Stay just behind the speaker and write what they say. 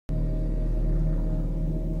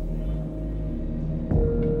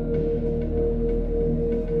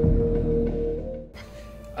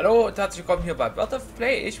Hallo und herzlich willkommen hier bei BoP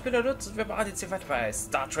Play. Ich bin der Lutz und wir machen jetzt hier weiter bei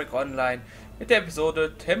Star Trek Online mit der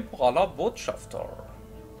Episode Temporaler Botschafter.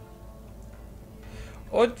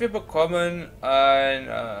 Und wir bekommen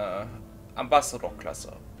eine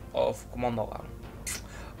Ambassador-Klasse auf Commander-Rang.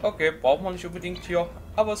 Okay, brauchen wir nicht unbedingt hier,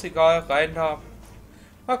 aber ist egal, rein da.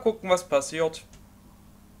 Mal gucken, was passiert.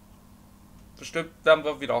 Bestimmt werden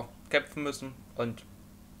wir wieder kämpfen müssen und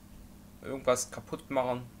irgendwas kaputt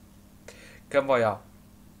machen. Kennen wir ja.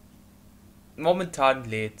 Momentan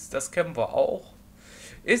lädt's, das kennen wir auch.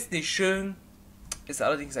 Ist nicht schön, ist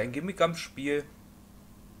allerdings ein Gimmick am Spiel.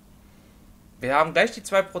 Wir haben gleich die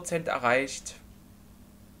 2% erreicht.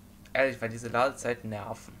 Ehrlich, weil diese Ladezeiten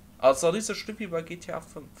nerven. Aber es ist doch nicht so schlimm wie bei GTA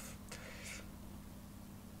 5.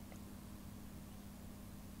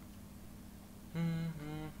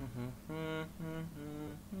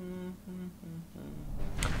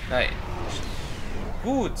 Nein.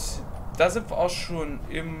 Gut, da sind wir auch schon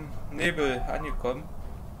im Nebel angekommen.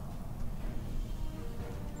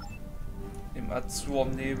 Im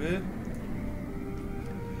Azurnebel.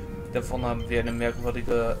 Da vorne haben wir eine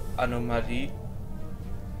merkwürdige Anomalie.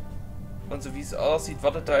 Und so wie es aussieht,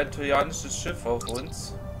 wartet da ein trojanisches Schiff auf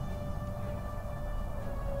uns.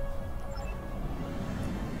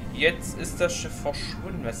 Jetzt ist das Schiff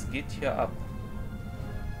verschwunden. Was geht hier ab?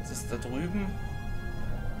 Was ist da drüben?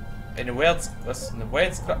 Eine Wales, was? Eine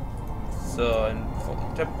Wales, so, ein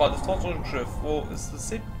temporales Forschungsschiff. Wo ist das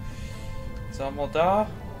hin? Was haben wir da?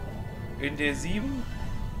 In D7?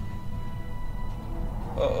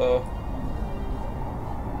 Oh oh.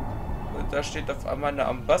 Und da steht auf einmal eine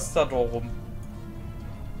Ambassador rum.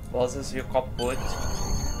 Was ist hier kaputt?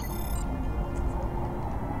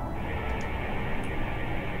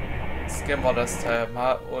 Scannen wir das Teil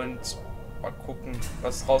mal und mal gucken,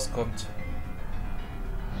 was rauskommt.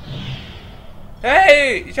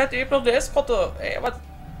 Hey, ich hatte eben noch eine Eskorte. Ey, was?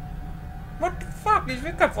 What the fuck? Ich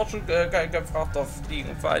will kein Frachter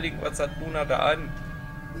fliegen. Vor allen Dingen, was hat Luna da an?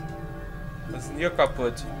 Was ist denn hier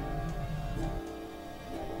kaputt?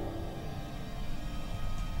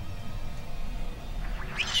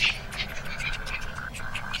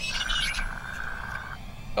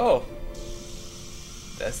 Oh.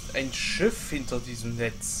 Da ist ein Schiff hinter diesem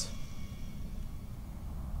Netz.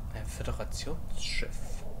 Ein Föderationsschiff.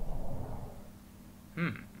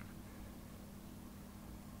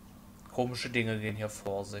 Komische Dinge gehen hier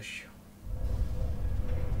vor sich.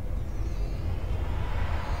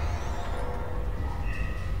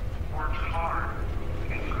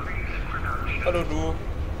 Hallo du.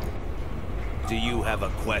 Do you have a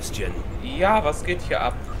question? Ja, was geht hier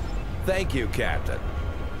ab? Thank you, Captain.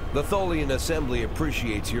 The Tholian Assembly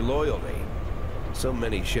appreciates your loyalty. So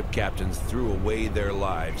many ship captains threw away their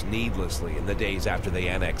lives needlessly in the days after they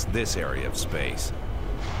annexed this area of space.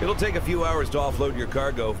 It'll take a few hours to offload your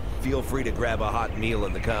cargo. Feel free to grab a hot meal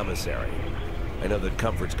in the commissary. I know that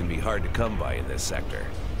comforts can be hard to come by in this sector.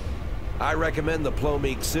 I recommend the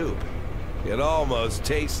plomeek soup. It almost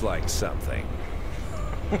tastes like something.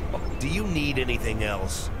 Do you need anything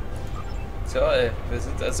else? Toll, wir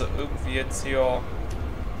sind also irgendwie jetzt hier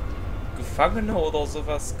Gefangene oder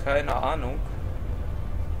sowas, keine Ahnung.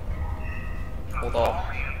 Oder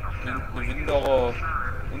eine mindere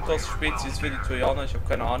Unterspezies für die Trojaner, ich habe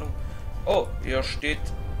keine Ahnung. Oh, hier steht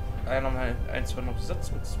ein, zwei noch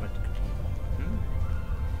Besatzungsmitglieder.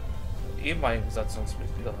 Ehemalige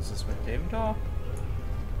Besatzungsmitglieder, was ist mit dem da?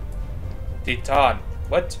 Titan,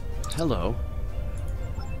 what? Hello.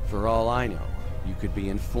 For all I know, you could be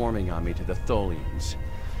informing on me to the Tholians.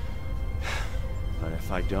 But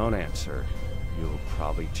if I don't answer, you'll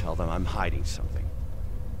probably tell them I'm hiding something.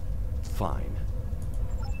 Fine.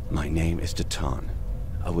 My name is Titan.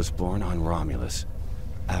 I was born on Romulus.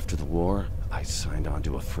 After the war, I signed on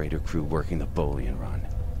to a freighter crew working the Bolian run.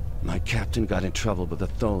 My captain got in trouble with the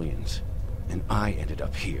Tholians, and I ended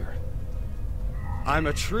up here. I'm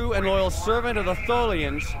a true and loyal servant of the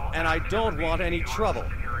Tholians, and I don't want any trouble.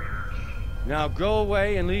 Now go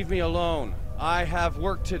away and leave me alone. I have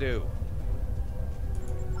work to do.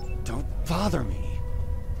 Don't bother me.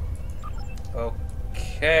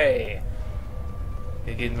 Okay.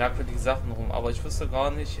 Hier gehen merkwürdige Sachen rum, aber ich wusste gar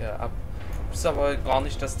nicht, wusste aber gar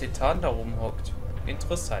nicht, dass Titan da rumhockt.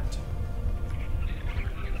 Interessant.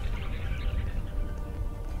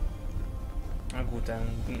 Na gut, dann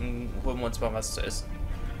holen wir uns mal was zu essen.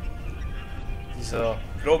 Diese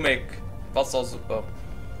Plomeek Wassersuppe,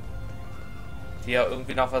 die ja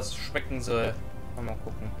irgendwie nach was schmecken soll. Mal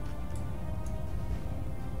gucken.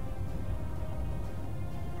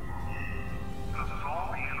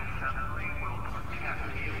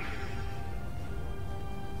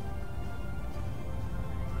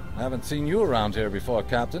 Haven't seen you around here before,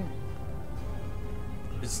 Captain.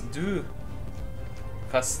 Bist du?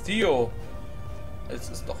 Castillo.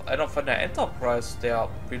 Es ist doch einer von der Enterprise, der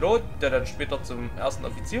Pilot, der dann später zum ersten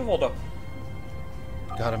Offizier wurde.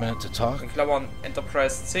 Got a minute to talk? In Klammern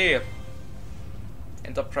Enterprise C.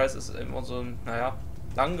 Enterprise ist immer so ein, naja,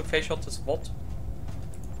 lang gefächertes Wort.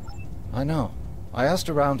 I know. I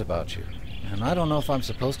asked around about you, and I don't know if I'm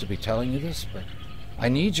supposed to be telling you this, but I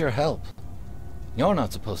need your help. You're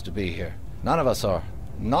not supposed to be here. None of us are.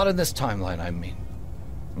 Not in this timeline, I mean.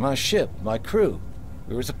 My ship, my crew.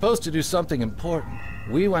 We were supposed to do something important.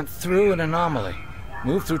 We went through an anomaly,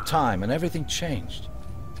 moved through time, and everything changed.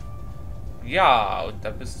 Ja, und da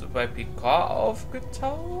bist du bei Picard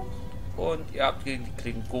aufgetaucht und ihr habt gegen die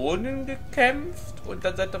Klingonen gekämpft und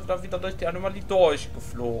dann seid ihr da wieder durch die Anomalie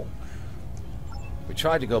durchgeflogen. We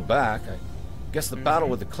tried to go back. I guess the battle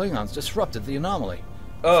with the Klingons disrupted the anomaly.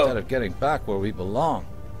 Oh. Instead of getting back where we belong,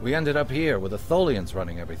 we ended up here with the Tholians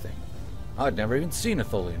running everything. I'd never even seen a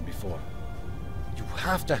Tholian before. You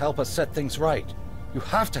have to help us set things right. You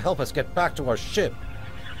have to help us get back to our ship.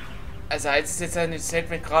 Also als es jetzt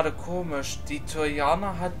erzählt mir gerade komisch. Die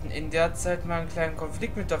Trojaner hatten in der Zeit mal einen kleinen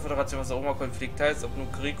Konflikt mit der Föderation, was auch immer Konflikt heißt, ob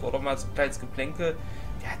nur Krieg oder mal so ein kleines Geplänkel.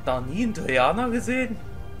 Der hat noch nie einen Trojaner gesehen.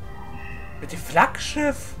 Mit dem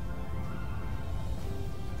Flaggschiff.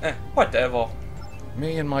 Whatever.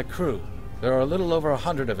 Me and my crew. There are a little over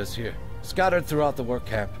 100 of us here, scattered throughout the work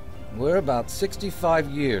camp. We're about 65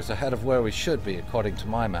 years ahead of where we should be, according to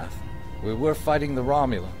my math. We were fighting the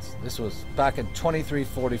Romulans. This was back in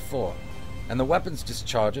 2344. And the weapons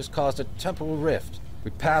discharges caused a temporal rift.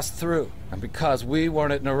 We passed through, and because we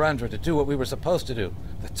weren't at Narendra to do what we were supposed to do,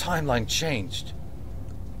 the timeline changed.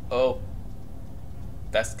 Oh.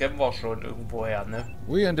 Das kennen wir schon irgendwoher, ne?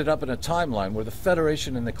 We ended up in a timeline where the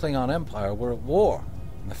Federation and the Klingon Empire were at war,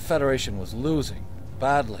 and the Federation was losing,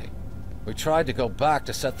 badly. We tried to go back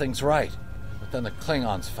to set things right, but then the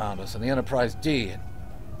Klingons found us and the Enterprise D, and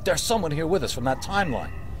there's someone here with us from that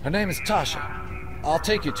timeline. Her name is Tasha. I'll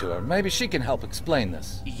take you to her. Maybe she can help explain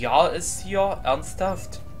this. Ja, ist hier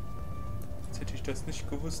ernsthaft. Jetzt hätte ich das nicht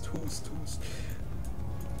gewusst. Hust.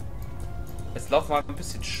 Jetzt lauf mal ein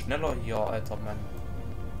bisschen schneller hier, alter Mann.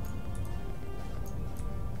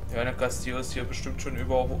 Ja, der Castillo ist hier bestimmt schon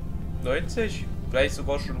über 90, vielleicht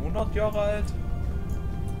sogar schon 100 Jahre alt.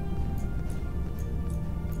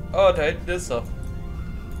 Oh, da hinten ist er.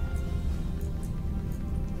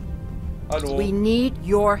 Hallo. We need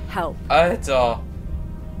your help. Alter.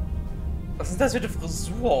 Was ist das für eine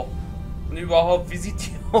Frisur? Und überhaupt, wie sieht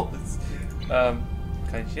die aus?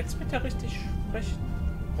 Kann ich jetzt mit der richtig sprechen?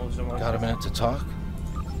 Got a minute to talk?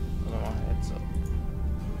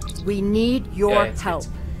 We need your jetzt help.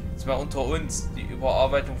 Jetzt mal unter uns. Die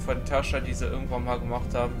Überarbeitung von Tascha, die sie irgendwann mal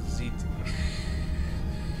gemacht haben, sieht...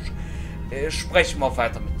 Sprechen wir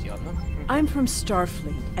weiter mit dir, ne? I'm from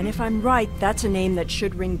Starfleet, and if I'm right, that's a name that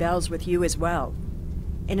should ring bells with you as well.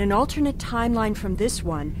 In an alternate timeline from this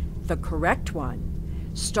one, the correct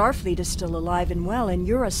one, Starfleet is still alive and well, and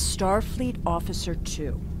you're a Starfleet officer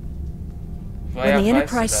too. When the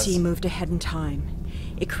Enterprise C moved ahead in time,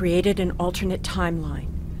 it created an alternate timeline,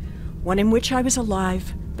 one in which I was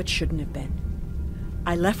alive but shouldn't have been.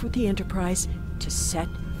 I left with the Enterprise to set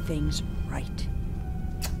things right.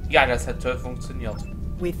 Ja, das hat toll funktioniert.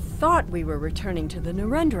 We thought we were returning to the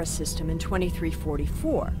Narendra system in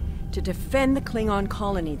 2344 to defend the Klingon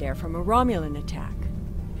colony there from a Romulan attack.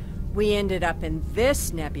 We ended up in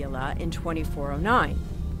this nebula in 2409.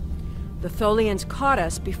 The Tholians caught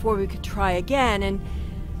us before we could try again, and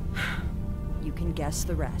you can guess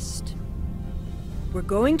the rest. We're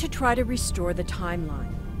going to try to restore the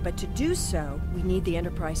timeline, but to do so, we need the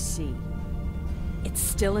Enterprise C. It's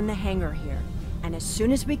still in the hangar here, and as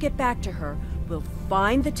soon as we get back to her, we'll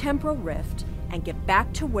find the temporal rift and get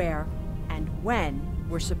back to where and when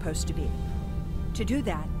we're supposed to be. To do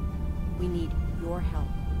that, we need your help.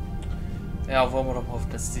 Ja, wollen wir doch hoffen,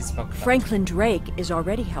 dass es diesmal klappt. Franklin Drake is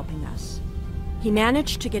already helping us. He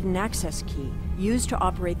managed to get an access key used to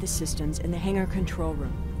operate the systems in the hangar control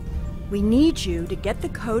room. We need you to get the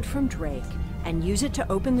code from Drake and use it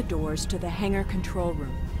to open the doors to the hangar control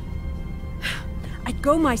room. I'd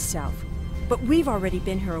go myself, but we've already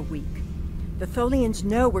been here a week. The Tholians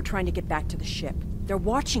know we're trying to get back to the ship. They're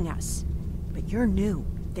watching us. But you're new.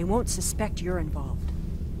 They won't suspect you're involved.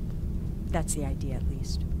 That's the idea, at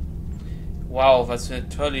least. Wow, was für eine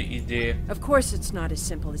tolle Idee. Of course, it's not as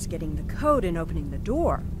simple as getting the code and opening the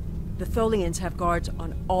door. The Tholians have guards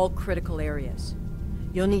on all critical areas.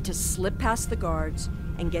 You'll need to slip past the guards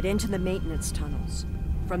and get into the maintenance tunnels.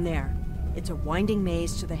 From there, it's a winding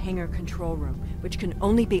maze to the hangar control room, which can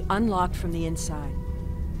only be unlocked from the inside.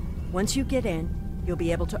 Once you get in, you'll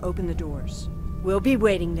be able to open the doors. We'll be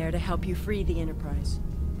waiting there to help you free the Enterprise.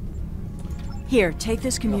 Here, take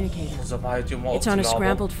this communicator. It's on a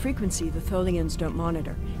scrambled frequency the Tholians don't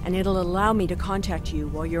monitor, and it'll allow me to contact you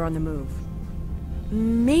while you're on the move.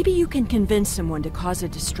 Maybe you can convince someone to cause a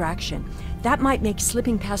distraction. That might make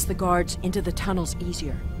slipping past the guards into the tunnels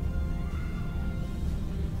easier.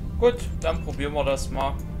 Gut, dann probieren wir das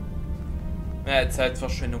mal. Naja,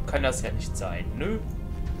 Zeitverschwendung kann das ja nicht sein, nö.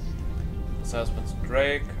 Das heißt, man zu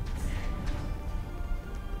Drake.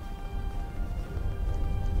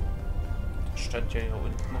 Stand ja hier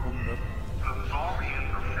unten rum, ne?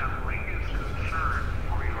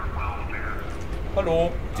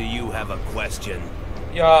 Hallo. Do you have a question?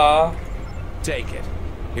 Ja. Take it.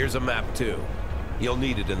 Here's a map too. You'll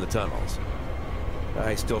need it in the tunnels.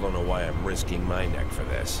 I still don't know why I'm risking my neck for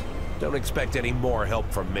this. Don't expect any more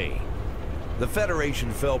help from me. The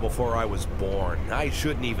Federation fell before I was born. I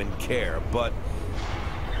shouldn't even care, but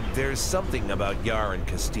there's something about Yar and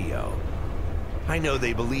Castillo. I know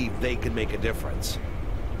they believe they can make a difference.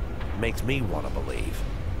 Makes me want to believe.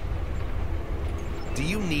 Do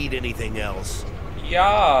you need anything else?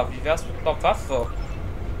 Ja, wie wär's mit einer Waffe?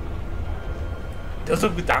 Das ist so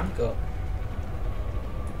ein Gedanke.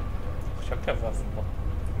 Ich hab ja Waffen.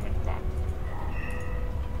 Moment mal.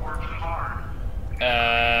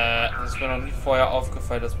 Das ist mir noch nie vorher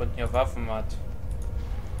aufgefallen, dass man hier Waffen hat.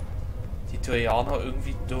 Die Trojaner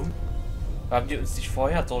irgendwie dumm. Haben die uns nicht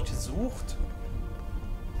vorher dort gesucht?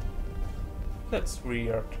 That's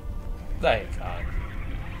weird. Na egal.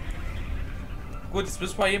 Gut, jetzt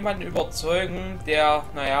müssen wir jemanden überzeugen, der,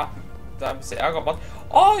 naja, da ein bisschen Ärger macht.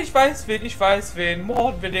 Oh, ich weiß wen.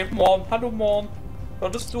 Morn, wir leben Morn. Hallo Morn.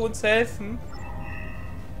 Würdest du uns helfen?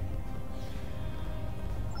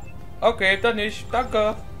 Okay, dann nicht.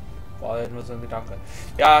 Danke. War ja nur so ein Gedanke.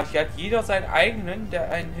 Ja, hier hat jeder seinen eigenen, der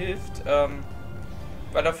einen hilft.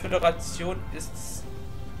 Bei der Föderation ist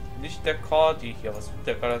nicht der Cardi hier. Was ist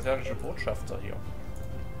der kanadische Botschafter hier?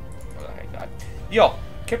 Egal. Ja,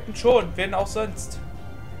 Captain schon. Wen auch sonst?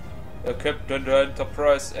 Der Captain der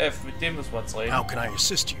Enterprise F. Mit dem müssen wir jetzt reden. How can I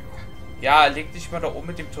assist you? Ja, leg dich mal da oben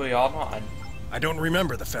mit dem Trojaner an. I don't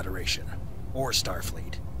remember the Federation or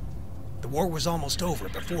Starfleet. The war was almost over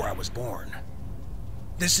before I was born.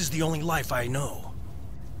 This is the only life I know.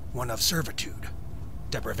 One of servitude,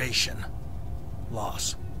 deprivation,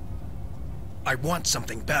 loss. I want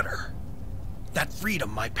something better. That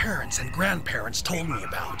freedom my parents and grandparents told me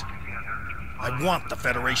about. I want the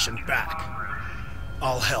Federation back.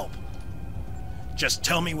 I'll help. Just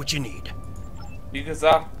tell me what you need. Wie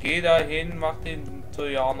gesagt, geh da hin, mach den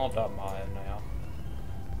Trojaner da mal. Naja.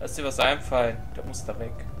 Lass dir was einfallen. Der muss da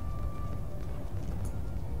weg.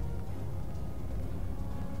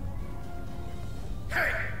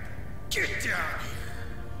 Hey! Get down here!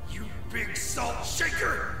 You big salt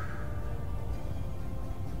shaker!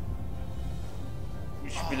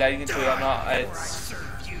 Ich beleidige Trojaner als...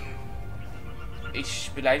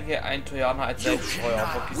 Ich beleidige einen Trojaner als Selbststeuer.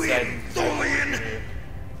 Wirklich sein...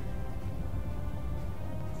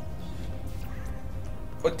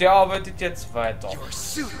 Und der arbeitet jetzt weiter. Your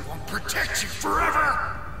suit won't protect you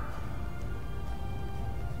forever!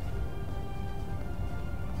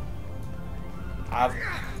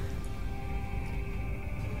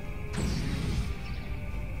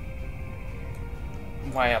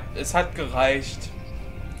 Naja, es hat gereicht,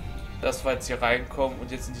 dass wir jetzt hier reinkommen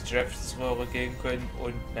und jetzt in die Jeffs-Röhre gehen können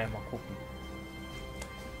und na, mal gucken,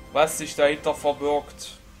 was sich dahinter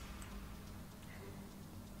verbirgt.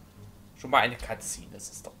 Schon mal eine Cutscene, das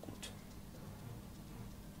ist doch gut.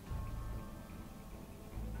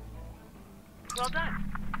 Well done.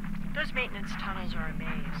 Those maintenance tunnels are a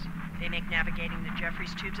maze. They make navigating the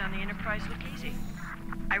Jeffries tubes on the Enterprise look easy.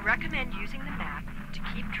 I recommend using the map to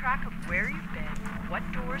keep track of where you've been, what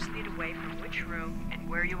doors lead away from which room, and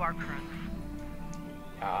where you are currently.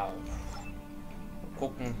 Ja, mal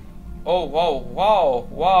gucken. Oh,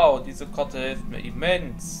 wow, diese Karte hilft mir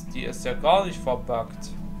immens. Die ist ja gar nicht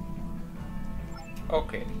verbuggt.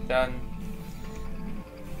 Okay, dann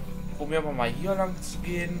probieren wir mal hier lang zu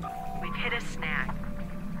gehen. We've hit a snag.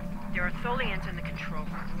 There are Tholians in the control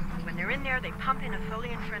room. When they're in there, they pump in a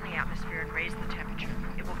Tholian-friendly atmosphere and raise the temperature.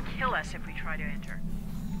 It will kill us if we try to enter.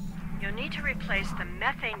 You'll need to replace the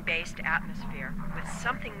methane-based atmosphere with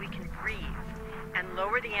something we can breathe and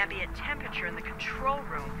lower the ambient temperature in the control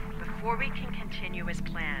room before we can continue as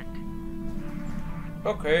planned.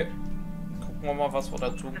 Okay. Gucken wir mal, was wir da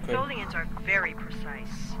tun The können. Tholians are very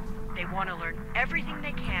precise. They want to learn everything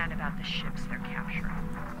they can about the ships they're capturing.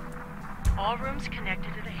 All rooms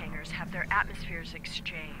connected to the hangars have their atmospheres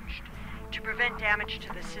exchanged to prevent damage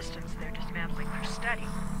to the systems they're dismantling for study.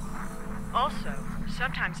 Also,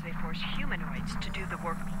 sometimes they force humanoids to do the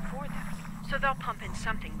work for them, so they'll pump in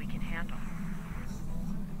something we can handle.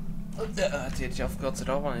 Die hätte ich aufgehört zu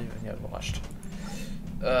dauern, ich bin ja überrascht.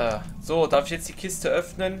 So, darf ich jetzt die Kiste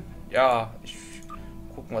öffnen? Ja, ich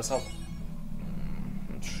gucken, was hab.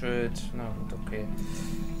 Ein Schild, na gut, okay.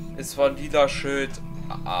 Es war ein lila Schild,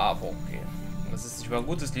 aber okay. Das ist nicht mal ein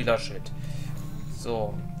gutes lila Schild.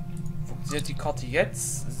 So, funktioniert die Karte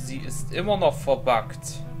jetzt? Sie ist immer noch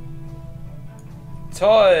verbuggt.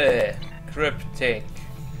 Toll, Cryptic.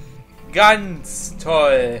 Ganz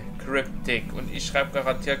toll, Cryptic. Und ich schreibe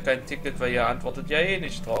garantiert kein Ticket, weil ihr antwortet ja eh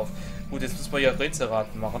nicht drauf. Gut, jetzt müssen wir ja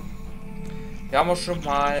Rätselraten machen. Wir haben auch schon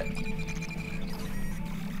mal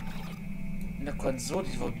eine Konsole,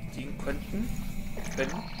 die wir bedienen könnten.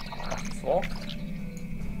 Vor.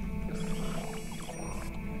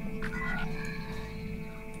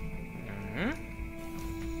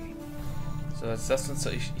 So, jetzt lasst uns so.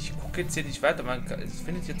 Ich gucke jetzt hier nicht weiter. Es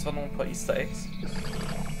findet hier zwar noch ein paar Easter Eggs.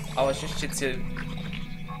 Aber ich möchte jetzt hier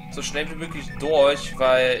so schnell wie möglich durch,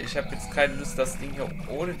 weil ich habe jetzt keine Lust, das Ding hier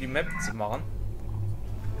ohne die Map zu machen.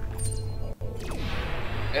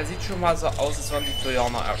 Er sieht schon mal so aus, als wenn die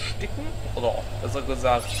Trojaner ersticken. Oder besser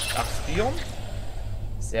gesagt, erfrieren.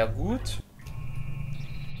 Sehr gut.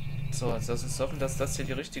 So, jetzt lass uns hoffen, dass das hier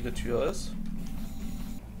die richtige Tür ist.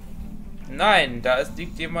 Nein, da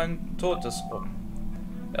liegt jemand Totes rum.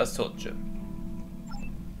 Er ist tot, Jim.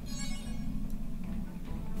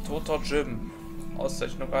 Toter Jim.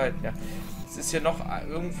 Auszeichnung gehalten, ja. Es ist hier noch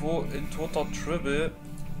irgendwo ein toter Tribble.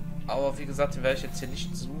 Aber wie gesagt, den werde ich jetzt hier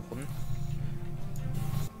nicht suchen.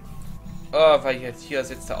 Weil jetzt hier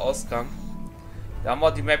ist jetzt der Ausgang. Da haben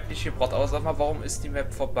wir die Map nicht gebraucht. Aber sag mal, warum ist die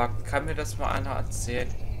Map verbuggt? Kann mir das mal einer erzählen?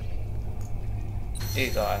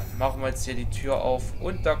 Egal. Machen wir jetzt hier die Tür auf.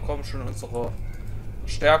 Und da kommen schon unsere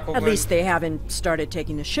Stärkungen. At least they haven't started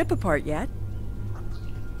taking the ship apart yet.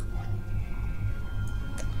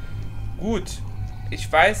 Gut. Ich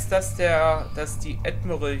weiß, dass die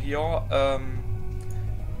Admiral hier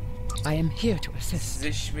I am here to assist.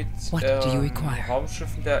 sich mit What do you require?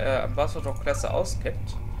 Raumschiffen der Ambassador-Klasse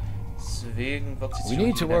auskennt. Deswegen wird sie sich We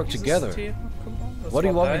need to work together. What do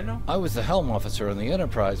you want me? I was the helm officer on the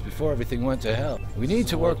Enterprise before everything went to hell. We need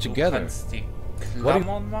to work together. Du kannst die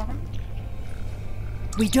Klammern machen.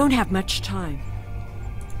 We don't have much time.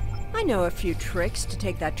 I know a few tricks to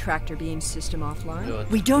take that tractor beam system offline. Ja,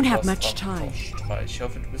 We don't have much time. Ich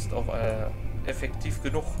hoffe, du bist auch effektiv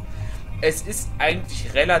genug. Es ist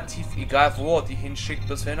eigentlich relativ egal, wo er die hinschickt.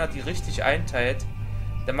 Bloß wenn er die richtig einteilt,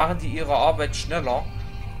 dann machen die ihre Arbeit schneller.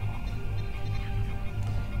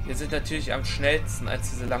 Wir sind natürlich am schnellsten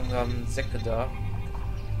als diese langsamen Säcke da.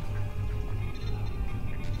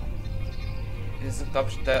 Wir sind, glaube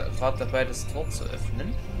ich, gerade dabei, das Tor zu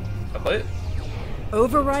öffnen. Jawohl.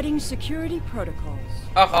 Overriding security protocols.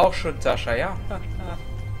 Ach, auch schon, Tascha, ja.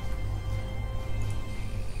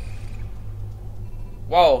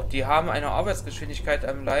 Wow, die haben eine Arbeitsgeschwindigkeit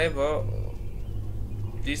am Leibe.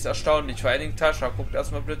 Die ist erstaunlich. Vor allen Dingen Tascha guckt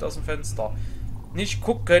erstmal blöd aus dem Fenster. Nicht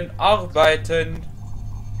gucken, arbeiten.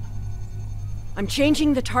 I'm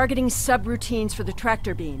changing the targeting subroutines for the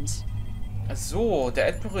tractor beams. Ach so, der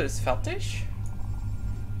Admiral ist fertig.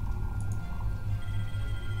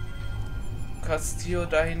 Castillo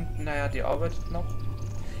da hinten, naja, die arbeitet noch.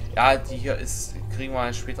 Ja, die hier ist, kriegen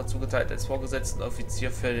wir später zugeteilt als vorgesetzten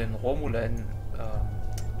Offizier für den Romulan.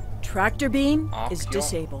 Tractor beam is hier.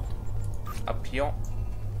 disabled. Ab hier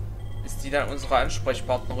ist die dann unsere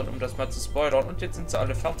Ansprechpartnerin, um das mal zu spoilern. Und jetzt sind sie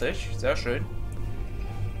alle fertig. Sehr schön.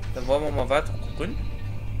 Dann wollen wir mal weiter gucken.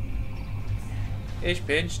 Ich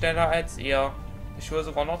bin schneller als ihr. Ich hole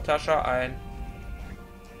sogar noch Tascha ein.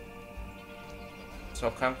 Ist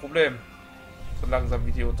auch kein Problem. So langsam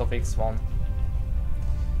wie die unterwegs waren.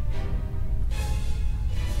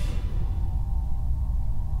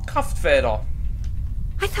 Kraftfelder.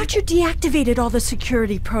 I thought you deactivated all the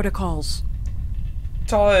security protocols.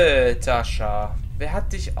 Toll, Tascha. Wer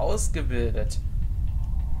hat dich ausgebildet?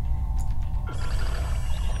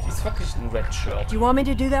 Die ist wirklich ein Red Shirt. Do you want me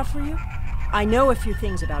to do that for you? I know a few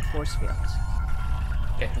things about force fields.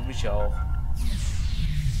 Ja, du mich auch.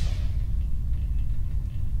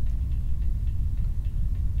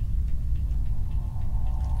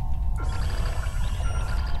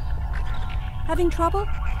 Having trouble?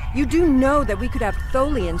 You do know that we could have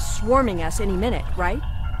Tholians swarming us any minute, right?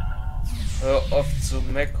 Hör auf zu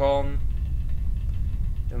meckern.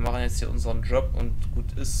 Wir machen jetzt hier unseren Job und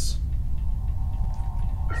gut ist.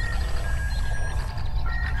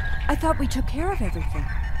 I thought we took care of everything.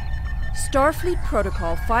 Starfleet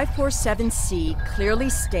Protocol 547C clearly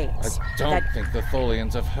states I don't think the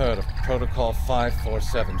Tholians have heard of Protocol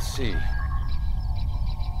 547C.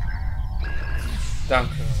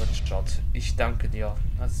 Danke, Richard. Ich danke dir.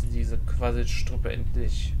 Hast du diese Quasselstrippe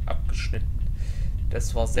endlich abgeschnitten.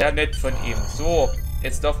 Das war sehr nett von ihm. So,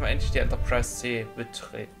 jetzt dürfen wir endlich die Enterprise C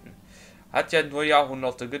betreten. Hat ja nur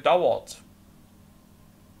Jahrhunderte gedauert.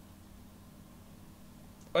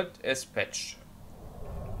 Und es patcht.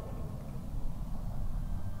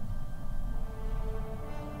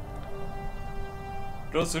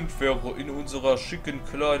 Da sind wir in unserer schicken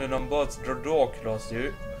kleinen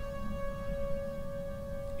Ambassador-Klasse.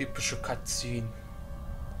 Epische Cutscene.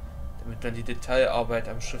 Damit man die Detailarbeit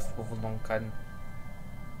am Schiff bewundern kann.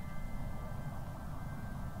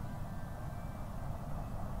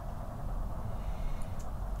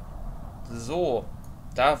 So,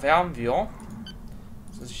 da wären wir.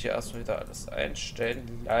 Jetzt muss ich hier erstmal wieder alles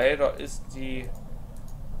einstellen. Leider ist die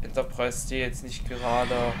Enterprise D jetzt nicht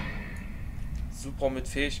gerade super mit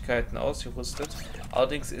Fähigkeiten ausgerüstet.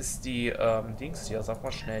 Allerdings ist die Dings hier, sag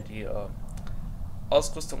mal schnell, die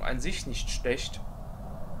Ausrüstung an sich nicht schlecht.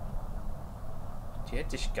 Die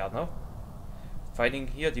hätte ich gerne. Vor allen Dingen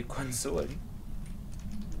hier die Konsolen.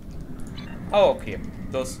 Ah, okay.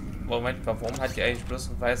 Das, Moment mal, warum hat die eigentlich bloß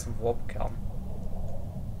einen weißen Warp-Kern?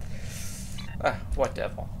 Ah,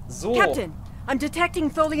 whatever. So. Captain, I'm detecting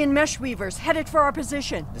Tholian mesh weavers headed for our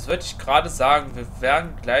position. Das würde ich gerade sagen. Wir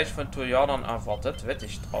werden gleich von Tolianern erwartet. Wette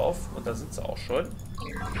ich drauf. Und da sind sie auch schon.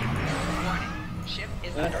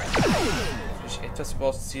 Ich etwas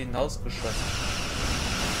übers Ziel hinausgeschossen.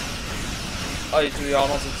 Ah, die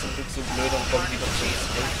Tolianer sind zum Glück so blöd und kommen wieder zu uns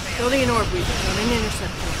zurück. Tholian orb weavers on an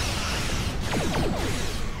intercept point.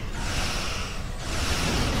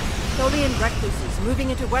 Tholian recluses moving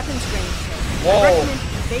into weapons range. Wow. I recommend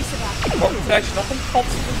evasive action. Kommt vielleicht noch ein Part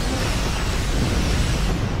zu Besuch.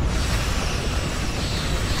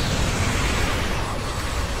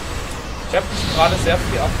 Ich habe nicht gerade sehr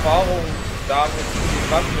viel Erfahrung damit,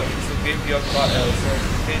 wie Waffen umzugehen, wie auch gerade so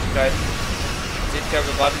Fähigkeiten. Seht ja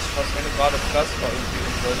gerade, ich verschwende gerade Plasma irgendwie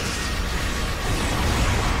umsonst.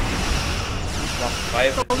 Ich mach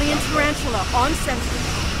frei. Tholian tarantula on sentry.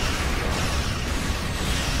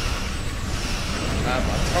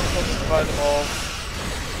 Anfang kommt mal drauf.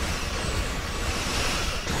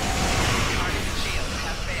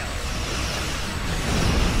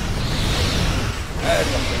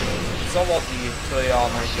 Sauber die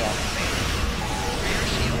Tolianer hier.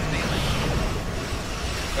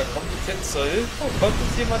 Da kommt uns jetzt zur Hilfe. Kommt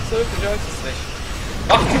uns jemand zur Hilfe? Ich weiß es nicht.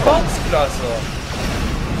 Ach, die Bounce-Klasse.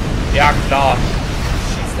 Ja, klar.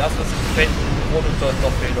 Schießt erst was gefällt ohne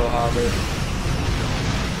Torpedo-Hagel.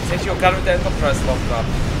 Das hätte ich auch gerne mit der Enterprise drauf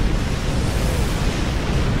gehabt.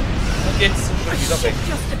 Und jetzt ist sie schon wieder weg.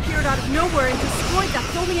 Just appeared out of nowhere and destroyed that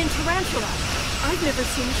Tholian tarantula. I've never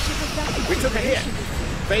seen a ship of that We took a hit. configuration.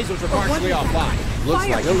 Phasers are partially offline. Looks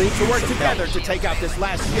like we'll need to work together to take out this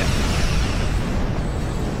last ship.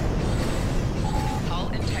 Hull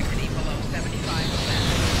integrity below 75%.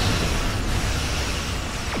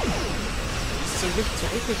 Ist zum Glück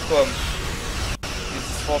zurückgekommen.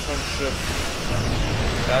 Dieses Forschungsschiff.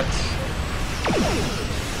 Deutsch.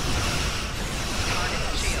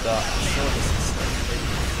 Da, so, das ist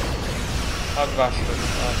Hangar, stimmt,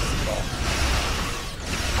 alles klar.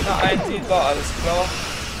 Na, ein Titel, alles klar.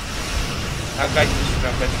 Dann gleich nicht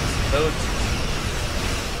mehr, wenn es wird.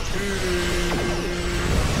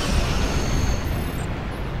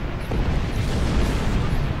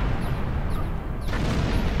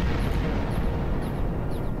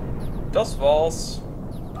 Das war's.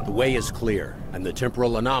 The way is clear, and the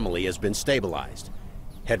temporal anomaly has been stabilized.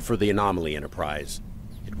 Head for the anomaly, Enterprise.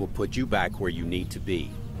 It will put you back where you need to be.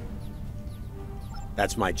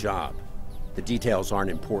 That's my job. The details aren't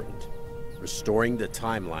important. Restoring the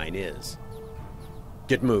timeline is.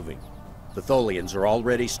 Get moving. The Tholians are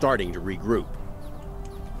already starting to regroup.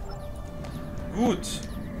 Gut.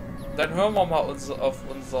 Dann hören wir mal auf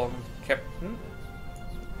unseren Captain.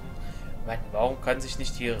 Warum kann sich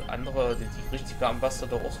nicht die andere, die richtige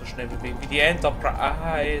Ambassador auch so schnell bewegen wie die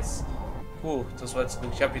Enterprise? Das war jetzt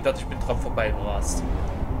Glück. Ich habe gedacht, ich bin dran vorbeigerast.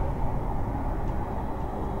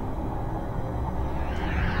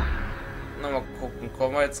 Na, mal gucken.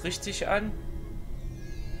 Kommen wir jetzt richtig an?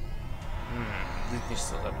 Sieht nicht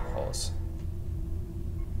so danach aus.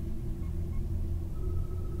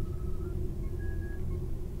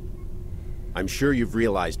 I'm sure you've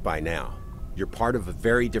realized by now, you're part of a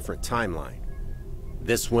very different timeline.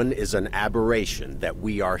 This one is an aberration that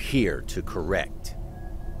we are here to correct.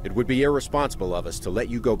 It would be irresponsible of us to let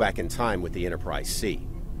you go back in time with the Enterprise C,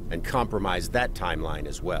 and compromise that timeline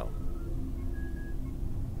as well.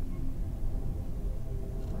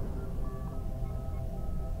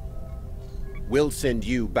 We'll send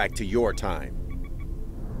you back to your time.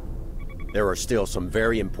 There are still some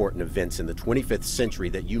very important events in the 25th century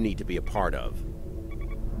that you need to be a part of.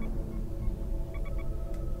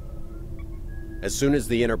 As soon as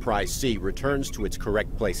the Enterprise C returns to its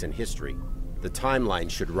correct place in history, the timeline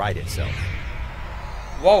should right itself.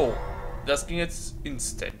 Wow, das ging jetzt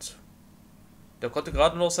instant. Der konnte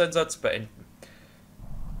gerade noch seinen Satz beenden.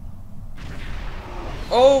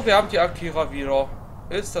 Oh, wir haben die Akira wieder.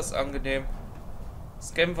 Ist das angenehm?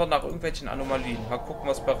 Scannen wir nach irgendwelchen Anomalien. Mal gucken,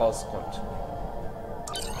 was bei rauskommt.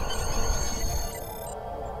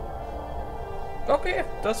 Okay,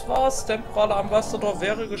 das war's. Temporaler Ambassador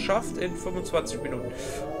wäre geschafft in 25 Minuten.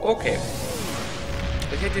 Okay.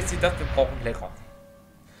 Ich hätte jetzt gedacht, wir brauchen länger.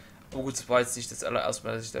 Aber gut, das war jetzt nicht das allererste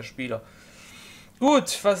Mal, dass ich da spiele.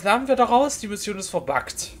 Gut, was lernen wir daraus? Die Mission ist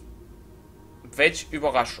verbuggt. Welche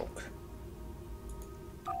Überraschung.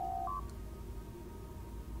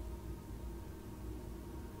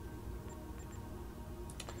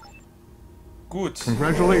 Gut.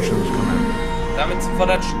 Congratulations, Commander. Damit sind wir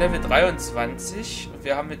dann schon Level 23.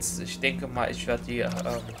 Wir haben jetzt, ich denke mal, ich werde die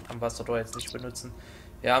Ambassador jetzt nicht benutzen.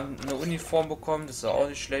 Wir haben eine Uniform bekommen, das ist auch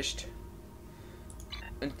nicht schlecht.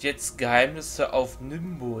 Und jetzt Geheimnisse auf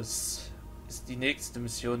Nimbus ist die nächste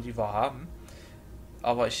Mission, die wir haben.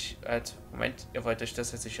 Aber Moment, ihr wollt euch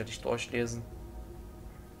das jetzt sicherlich durchlesen.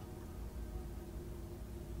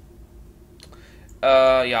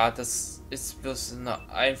 Ja, das ist bloß eine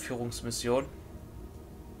Einführungsmission.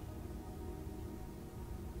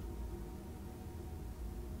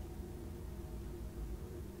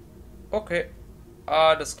 Okay,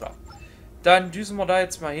 alles klar. Dann düsen wir da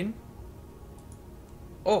jetzt mal hin.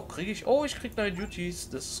 Oh, ich krieg neue Duties.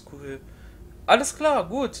 Das ist cool. Alles klar,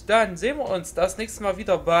 gut. Dann sehen wir uns das nächste Mal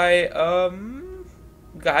wieder bei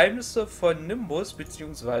Geheimnisse von Nimbus,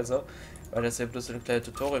 beziehungsweise, weil das ja bloß eine kleine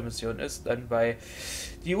Tutorial-Mission ist, dann bei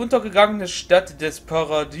die untergegangene Stadt des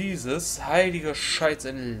Paradieses. Heilige Scheiße,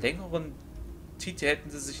 einen längeren Titel hätten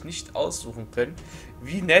sie sich nicht aussuchen können.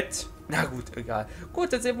 Wie nett. Na gut, egal.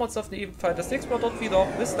 Gut, dann sehen wir uns auf jeden Fall das nächste Mal dort wieder.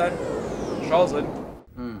 Bis dann. Ciao, Sinn.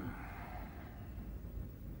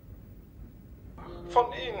 Von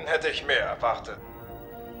Ihnen hätte ich mehr erwartet.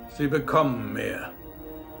 Sie bekommen mehr.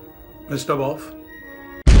 Mr. Wolf?